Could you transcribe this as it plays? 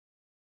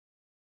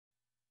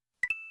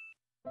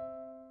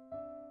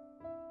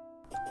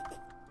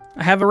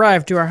I have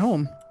arrived to our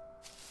home.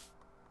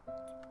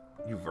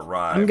 You've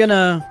arrived.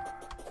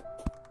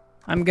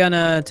 I'm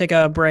gonna take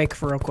a break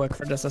for real quick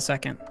for just a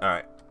second. All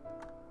right.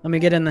 Let me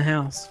get in the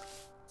house.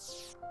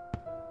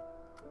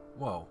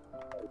 Whoa.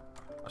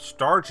 A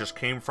star just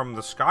came from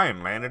the sky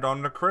and landed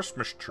on the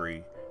Christmas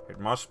tree. It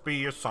must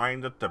be a sign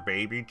that the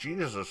baby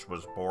Jesus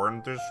was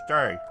born this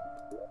day.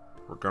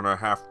 We're gonna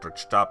have to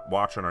stop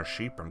watching our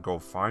sheep and go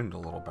find the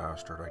little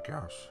bastard, I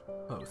guess.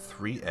 Oh,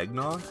 3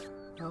 eggnog?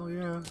 Hell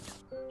yeah.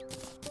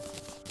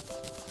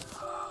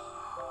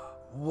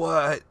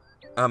 What?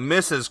 A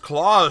Mrs.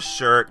 Claus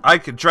shirt? I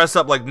could dress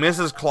up like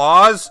Mrs.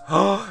 Claus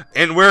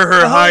and wear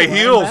her high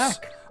heels.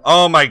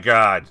 Oh my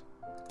god.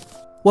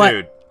 What?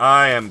 Dude,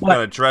 I am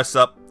gonna dress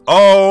up.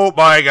 Oh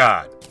my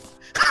god.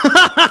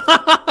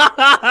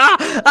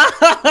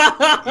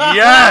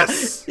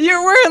 Yes!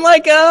 You're wearing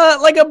like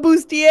a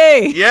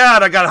bustier. Yeah,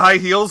 and I got high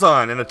heels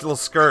on and a little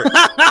skirt.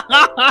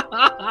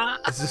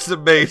 This is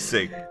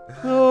amazing.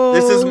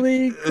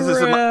 Holy this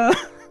is my.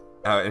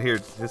 And here,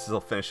 will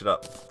finish it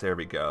up. There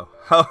we go.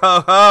 Ho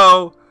ho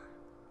ho!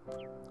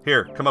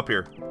 Here, come up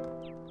here.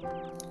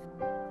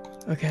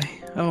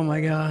 Okay. Oh my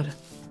god.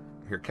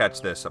 Here,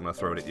 catch this. I'm gonna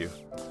throw it at you.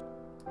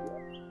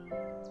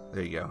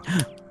 There you go.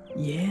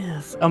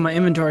 Yes. Oh, my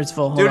inventory's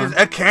full. Hold Dude, on.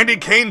 it's a candy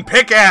cane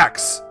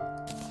pickaxe!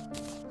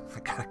 I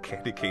got a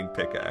candy cane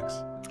pickaxe.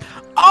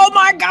 Oh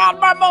my god,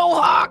 my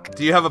mohawk!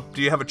 Do you have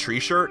a tree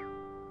shirt?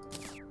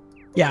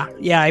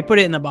 Yeah, I put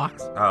it in the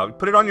box.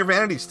 Put it on your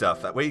vanity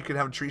stuff. That way you can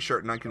have a tree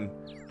shirt and I can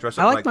dress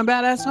up I like my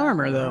badass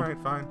armor though.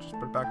 Alright, fine. Just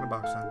put it back in the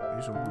box then.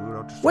 Use some glue,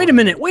 I'll just wait a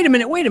minute.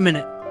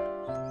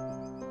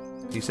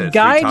 He said it 3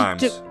 Guide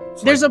times. to...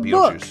 There's like a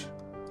book.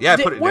 Yeah, I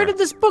put it Where there. did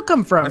this book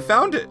come from? I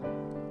found it.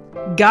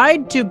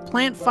 Guide to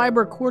plant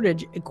fiber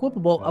cordage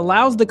equipable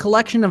allows the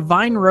collection of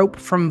vine rope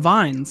from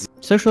vines.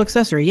 Social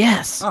accessory,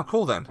 yes. Oh,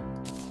 cool then.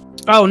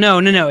 Oh, no.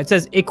 It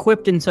says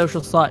equipped in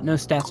social slot. No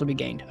stats will be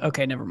gained.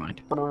 Okay, never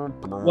mind.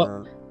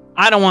 Well,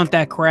 I don't want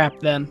that crap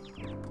then.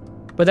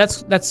 But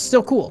that's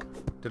still cool.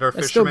 Did our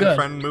fisherman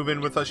friend move in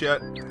with us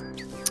yet?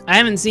 I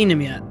haven't seen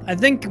him yet. I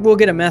think we'll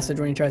get a message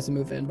when he tries to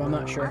move in, but I'm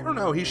not sure. I don't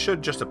know. He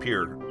should just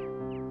appear.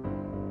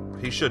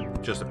 He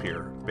should just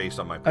appear based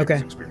on my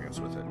previous experience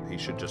with it. He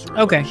should just show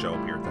up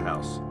here at the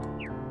house.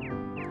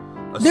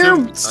 There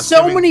are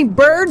so many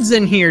birds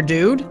in here,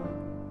 dude.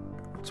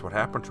 That's what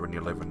happens when you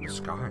live in the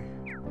sky.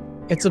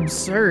 It's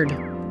absurd,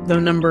 the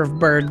number of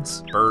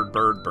birds.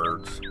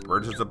 Birds.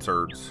 Birds is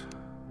absurd.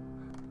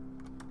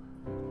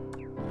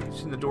 You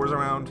seen the doors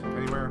around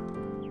anywhere?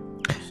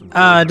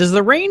 Does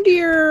the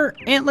reindeer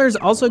antlers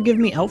also give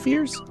me elf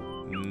ears?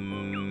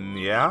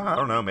 Yeah, I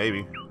don't know,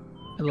 maybe.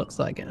 It looks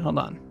like it. Hold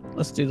on.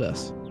 Let's do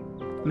this.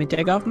 Let me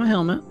take off my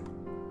helmet.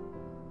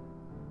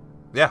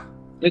 Yeah.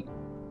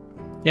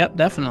 Yep,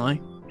 definitely.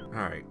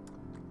 Alright.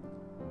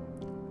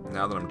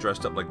 Now that I'm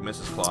dressed up like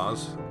Mrs.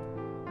 Claus.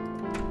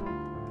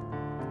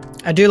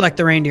 I do like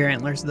the reindeer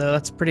antlers, though.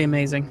 That's pretty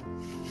amazing.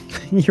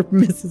 You're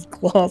Mrs.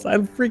 Claus. I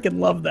freaking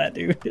love that,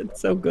 dude.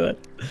 It's so good.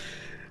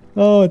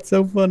 Oh, it's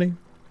so funny.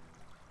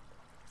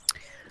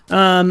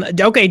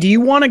 Okay, do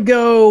you want to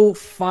go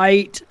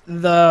fight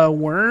the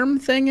worm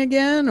thing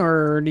again,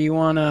 or do you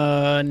want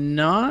to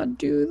not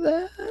do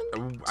that?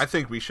 I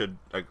think we should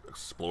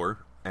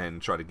explore and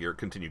try to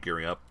continue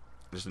gearing up,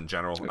 just in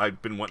general.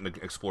 I've been wanting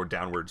to explore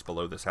downwards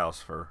below this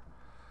house for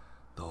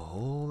the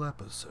whole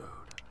episode.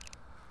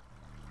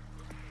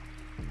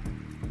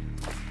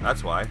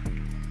 That's why.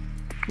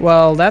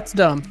 Well, that's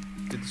dumb.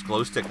 This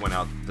glow stick went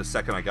out the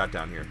second I got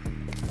down here.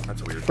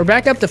 That's weird. We're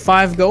back up to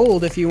 5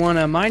 gold if you want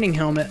a mining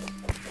helmet.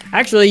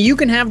 Actually, you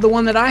can have the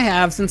one that I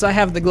have since I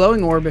have the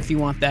glowing orb if you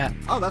want that.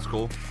 Oh, that's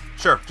cool.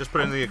 Sure, just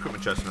put it in the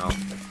equipment chest and I'll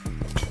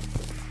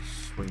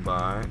swing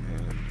by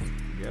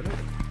and get it.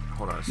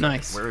 Hold on a second.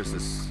 Nice. Where is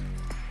this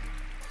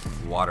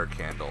water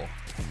candle?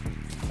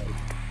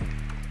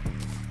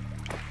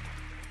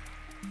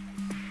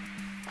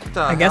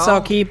 I guess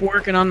I'll keep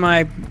working on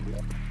my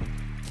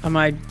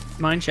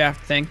mine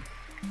shaft thing.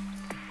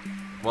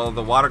 Well,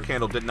 the water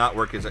candle did not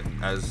work as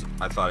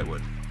I thought it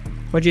would.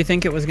 What do you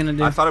think it was going to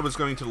do? I thought it was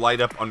going to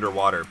light up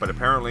underwater, but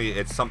apparently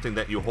it's something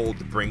that you hold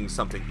to bring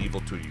something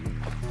evil to you.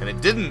 And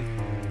it didn't.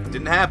 It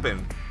didn't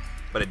happen.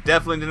 But it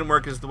definitely didn't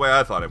work as the way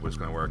I thought it was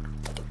going to work.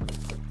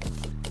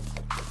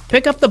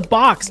 Pick up the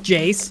box,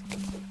 Jace.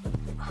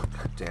 Oh,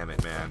 God damn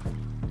it, man.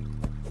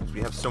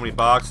 We have so many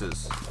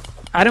boxes.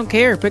 I don't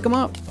care. Pick them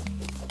up.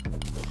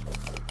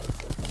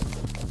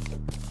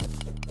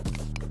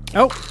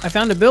 Oh, I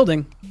found a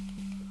building.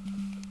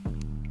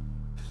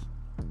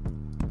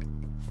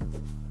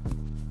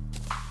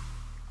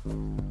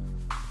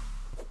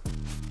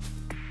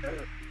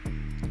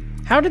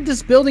 How did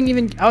this building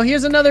even... Oh,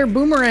 here's another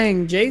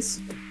boomerang,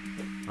 Jace.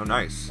 Oh,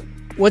 nice.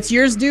 What's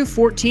yours do?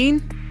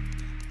 14?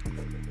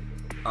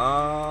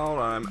 Oh,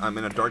 I'm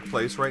in a dark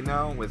place right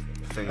now with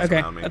things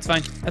around me. That's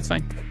fine. That's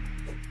fine.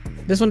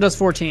 This one does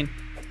 14.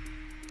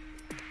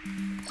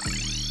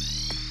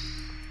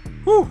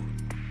 Whew.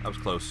 That was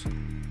close.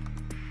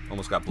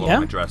 Almost got blown on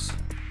my dress.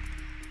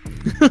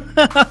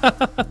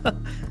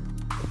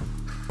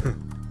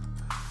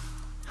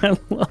 I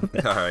love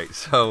it. Alright,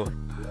 so...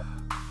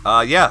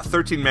 yeah,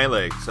 13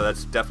 melee, so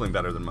that's definitely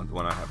better than the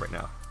one I have right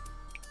now.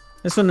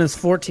 This one is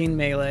 14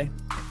 melee,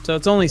 so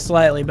it's only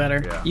slightly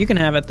better. Yeah. You can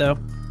have it, though.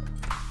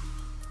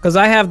 Because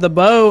I have the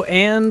bow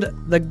and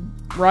the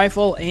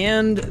rifle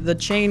and the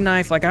chain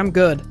knife. Like, I'm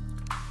good.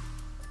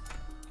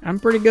 I'm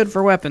pretty good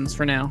for weapons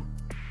for now.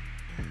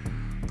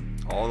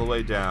 All the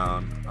way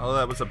down. Oh,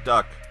 that was a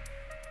duck.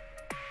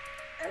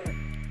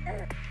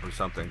 Or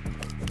something.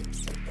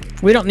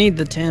 We don't need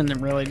the tin,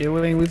 really, do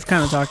we? We've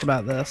kind of talked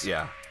about this.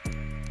 Yeah.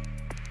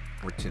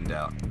 We're tinned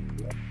out.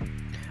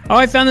 Oh,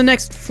 I found the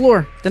next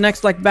floor. The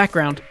next, like,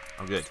 background.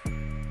 Oh, good.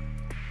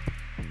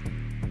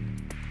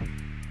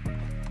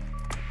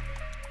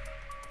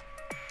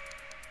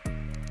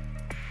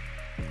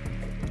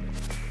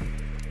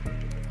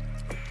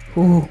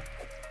 Ooh.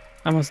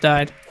 Almost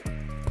died.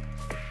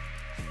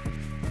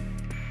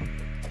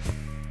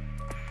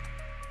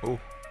 Oh.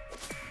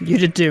 You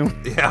did too.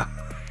 Yeah.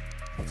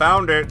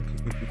 Found it.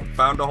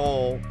 Found a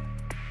hole.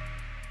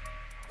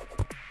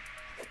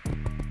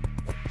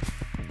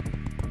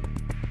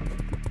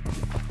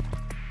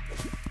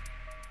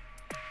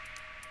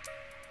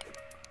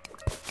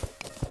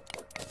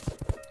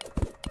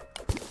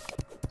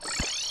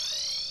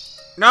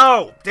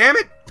 No! Damn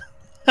it!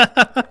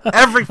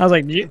 Every I was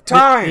like, did you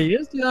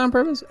just do that on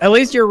purpose? At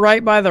least you're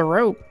right by the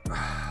rope.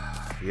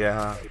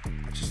 Yeah.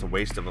 It's just a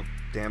waste of a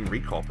damn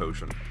recall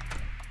potion.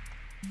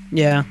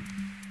 Yeah.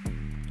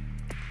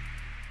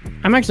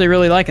 I'm actually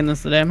really liking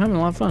this today. I'm having a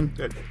lot of fun.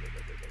 Good.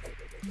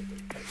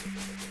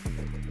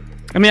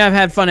 I mean, I've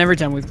had fun every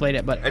time we've played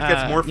it, but... It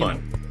gets more fun.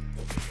 You know.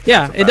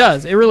 Yeah, it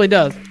does. It really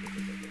does.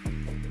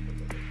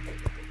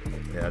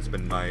 Yeah, it's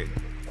been my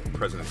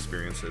present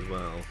experience as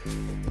well.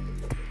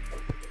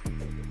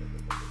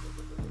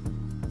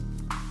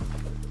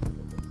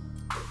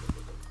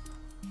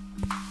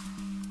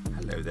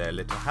 Hello there,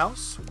 little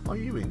house. What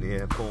are you in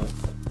here for?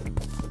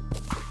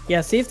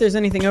 Yeah, see if there's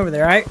anything over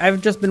there.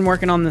 I've just been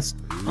working on this,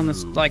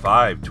 like...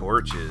 5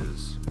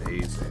 torches.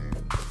 Amazing.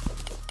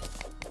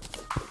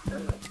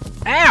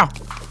 Ow!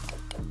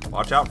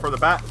 Watch out for the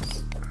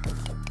bats.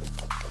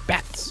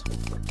 Bats.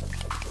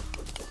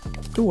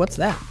 Ooh, what's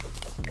that?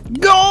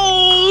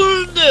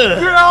 Gold!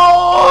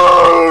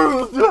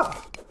 Gold!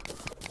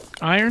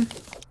 Iron?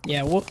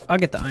 Yeah, I'll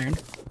get the iron.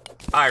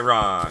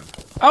 Iron.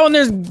 Oh, and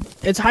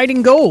it's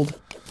hiding gold.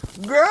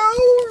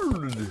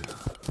 Gold!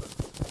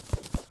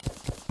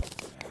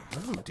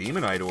 Oh,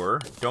 demonite ore.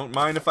 Don't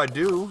mind if I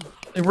do.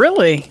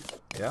 Really?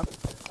 Yep.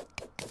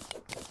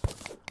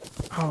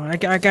 Oh, I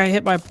got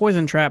hit by a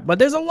poison trap, but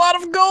there's a lot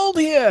of gold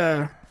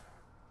here.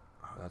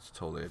 Oh, that's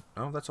totally...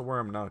 Oh, that's a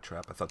worm, not a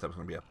trap. I thought that was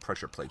going to be a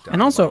pressure plate down.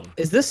 And also,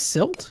 is this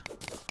silt?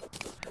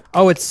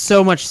 Oh, it's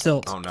so much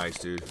silt. Oh, nice,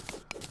 dude.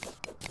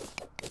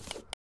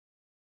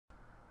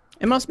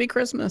 It must be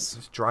Christmas.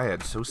 This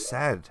dryad's so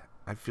sad.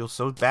 I feel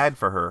so bad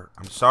for her.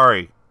 I'm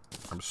sorry.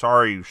 I'm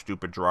sorry, you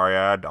stupid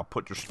dryad. I'll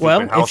put your stupid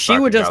house Well, if she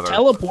would together. just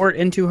teleport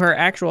into her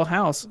actual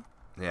house.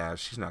 Yeah,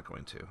 she's not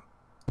going to.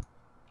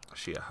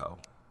 She a hoe.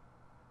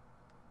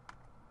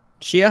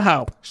 She a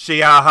hoe.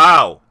 She a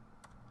hoe.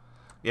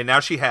 Yeah, now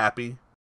she happy.